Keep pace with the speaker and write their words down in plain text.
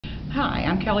Hi,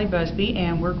 I'm Kelly Busby,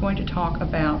 and we're going to talk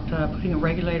about putting a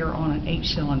regulator on an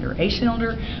H-cylinder.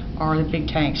 H-cylinder are the big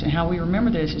tanks, and how we remember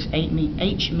this is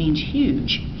H means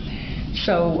huge.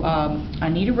 So I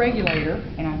need a regulator,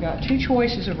 and I've got two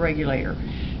choices of regulator.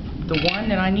 The one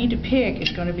that I need to pick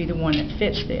is going to be the one that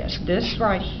fits this. This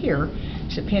right here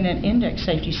is a pin and index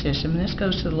safety system, and this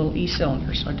goes to the little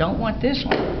E-cylinder, so I don't want this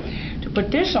one. To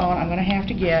put this on, I'm going to have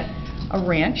to get a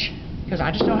wrench, because I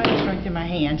just don't have the strength in my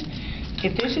hands.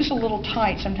 If this is a little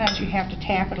tight, sometimes you have to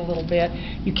tap it a little bit.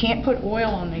 You can't put oil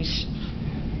on these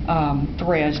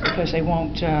threads because they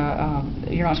won't,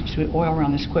 you're not supposed to put oil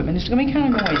around this equipment. This is going to be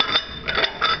kind of noisy.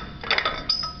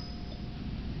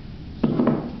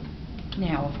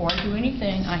 Now, before I do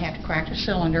anything, I have to crack the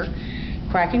cylinder.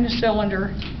 Cracking the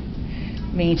cylinder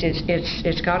means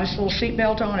it's got its little seat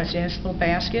belt on, it's in its little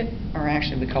basket, or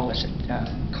actually we call this a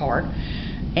card.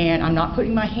 And I'm not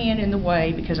putting my hand in the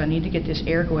way because I need to get this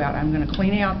air go out. I'm going to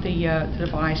clean out the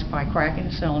device by cracking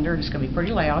the cylinder. It's going to be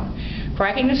pretty loud.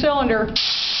 Cracking the cylinder.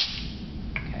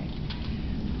 Okay.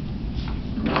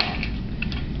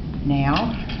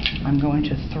 Now I'm going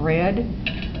to thread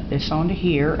this onto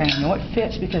here, and I know it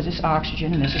fits because it's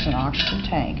oxygen, and this is an oxygen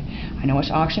tank. I know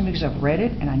it's oxygen because I've read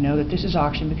it, and I know that this is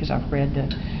oxygen because I've read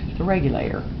the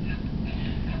regulator.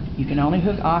 You can only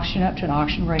hook oxygen up to an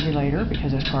oxygen regulator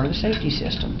because it's part of the safety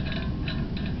system.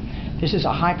 This is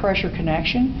a high pressure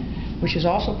connection, which is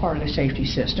also part of the safety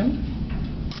system.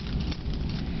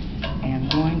 And I'm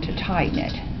going to tighten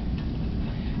it.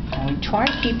 Now we try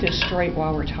to keep this straight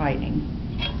while we're tightening.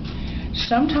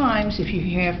 Sometimes if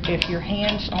your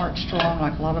hands aren't strong,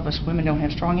 like a lot of us women don't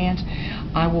have strong hands,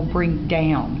 I will bring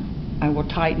down. I will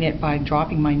tighten it by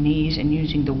dropping my knees and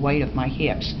using the weight of my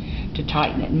hips to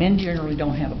tighten it. Men generally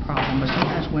don't have a problem, but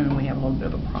sometimes women, we have a little bit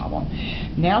of a problem.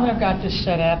 Now that I've got this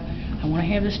set up, I want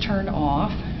to have this turned off.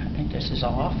 I think this is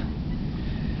off.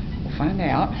 We'll find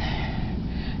out.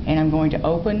 And I'm going to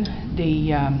open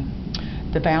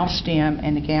the valve stem,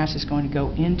 and the gas is going to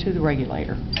go into the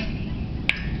regulator.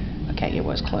 Okay, it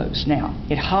was closed. Now,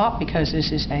 it hopped because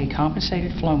this is a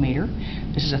compensated flow meter.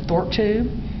 This is a Thorpe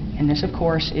tube, and this, of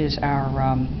course, is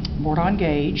our board-on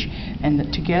gauge,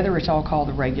 and together it's all called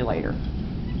the regulator.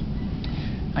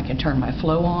 I can turn my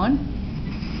flow on,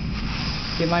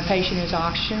 give my patient his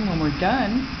oxygen. When we're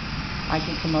done, I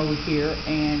can come over here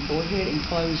and go ahead and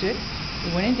close it.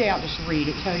 When in doubt, just read.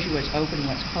 It tells you what's open and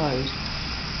what's closed.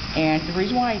 And the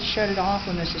reason why I shut it off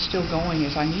when this is still going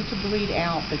is I need to bleed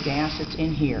out the gas that's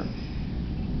in here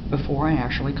before I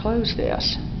actually close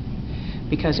this.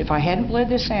 Because if I hadn't bled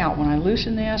this out, when I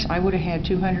loosened this, I would have had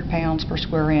 200 pounds per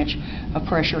square inch of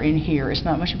pressure in here. It's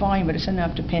not much volume, but it's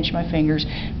enough to pinch my fingers.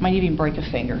 Might even break a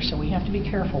finger, so we have to be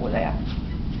careful with that.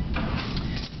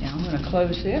 Now I'm going to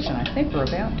close this, and I think we're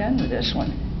about done with this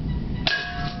one.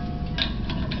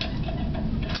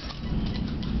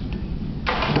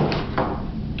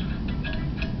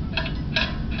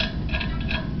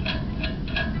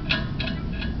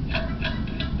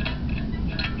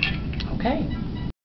 Okay.